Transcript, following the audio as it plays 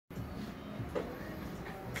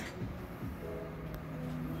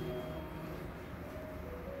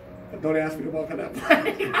Don't ask me to walk on that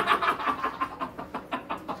plane.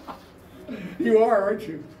 You are, aren't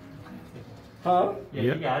you? Huh? Yeah,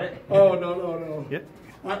 you got it. Oh, no. Yep.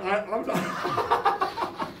 I'm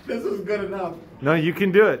not. This is good enough. No, you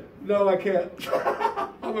can do it. No, I can't.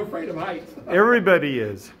 I'm afraid of heights. Everybody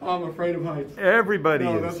is. I'm afraid of heights. Everybody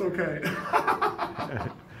No, is. that's okay.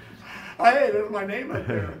 Hey, there's my name up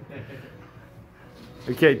there.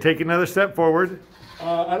 Okay, take another step forward.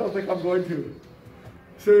 I don't think I'm going to.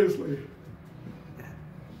 Seriously.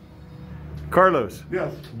 Carlos,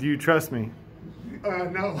 Yes. do you trust me?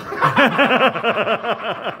 No.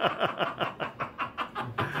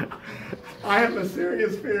 I have a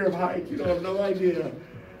serious fear of heights. You don't have no idea.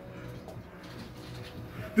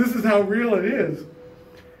 This is how real it is.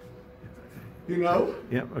 You know?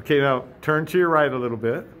 Yep. Okay, now turn to your right a little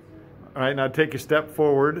bit. All right, now take a step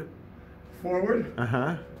forward. Forward?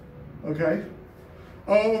 Uh-huh. Okay.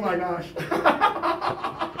 Oh my gosh.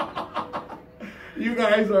 You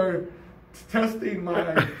guys are testing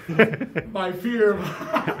my fear.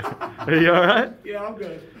 Are you all right? Yeah, I'm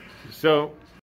good. So